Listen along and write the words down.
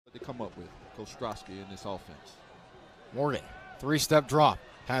come up with, Coach Strosky, in this offense. Morgan, three-step drop.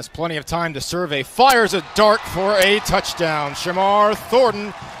 Has plenty of time to survey. Fires a dart for a touchdown. Shamar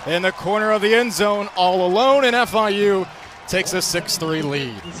Thornton in the corner of the end zone, all alone, and FIU takes a 6-3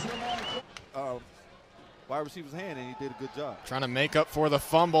 lead. Wide receiver's hand, and he did a good job. Trying to make up for the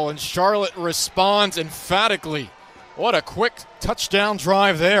fumble, and Charlotte responds emphatically. What a quick touchdown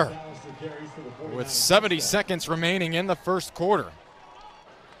drive there, with 70 seconds remaining in the first quarter.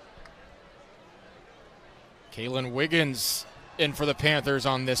 Kalen Wiggins in for the Panthers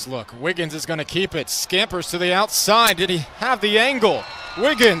on this look. Wiggins is going to keep it. Scampers to the outside. Did he have the angle?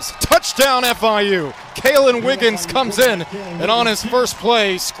 Wiggins, touchdown FIU. Kalen Wiggins comes in, and on his first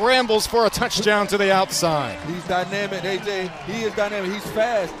play, scrambles for a touchdown to the outside. He's dynamic, AJ. He is dynamic. He's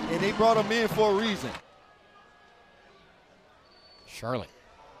fast, and they brought him in for a reason. Charlotte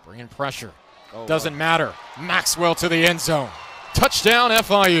bringing pressure. Doesn't matter. Maxwell to the end zone. Touchdown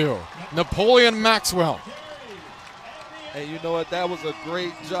FIU. Napoleon Maxwell. And you know what? That was a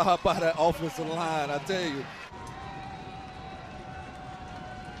great job by that offensive line, I tell you.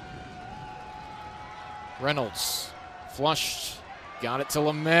 Reynolds flushed. Got it to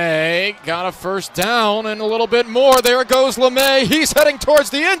LeMay. Got a first down and a little bit more. There goes LeMay. He's heading towards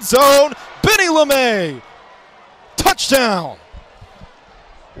the end zone. Benny LeMay. Touchdown.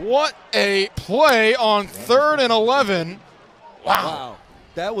 What a play on 3rd and 11. Wow.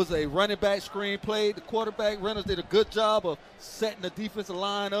 That was a running back screen play. The quarterback, Reynolds, did a good job of setting the defensive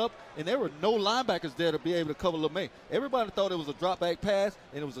line up, and there were no linebackers there to be able to cover LeMay. Everybody thought it was a drop back pass,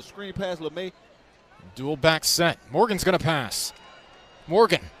 and it was a screen pass. LeMay. Dual back set. Morgan's going to pass.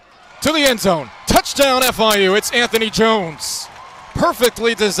 Morgan to the end zone. Touchdown FIU. It's Anthony Jones.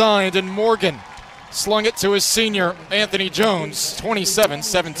 Perfectly designed, and Morgan slung it to his senior, Anthony Jones,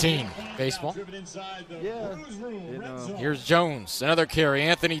 27-17. Baseball. Yeah. Here's Jones, another carry.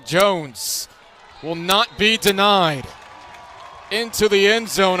 Anthony Jones will not be denied. Into the end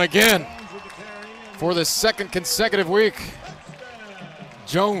zone again for the second consecutive week.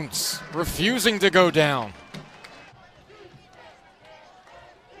 Jones refusing to go down.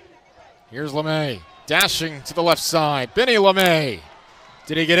 Here's LeMay, dashing to the left side. Benny LeMay.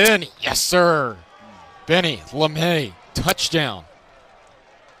 Did he get in? Yes, sir. Benny LeMay, touchdown.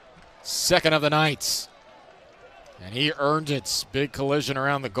 Second of the night. And he earned it. Big collision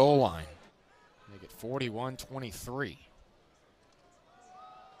around the goal line. Make it 41-23.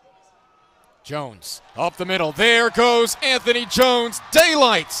 Jones up the middle. There goes Anthony Jones.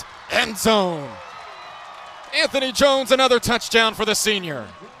 Daylight. End zone. Anthony Jones, another touchdown for the senior.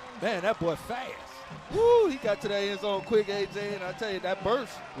 Man, that boy fast. Woo, he got to that end zone quick, AJ, and I tell you, that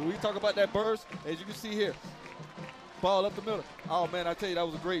burst, when we talk about that burst, as you can see here, ball up the middle. Oh, man, I tell you, that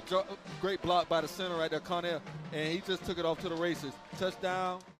was a great block by the center right there, Connell, and he just took it off to the races.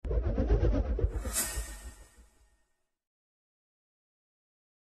 Touchdown,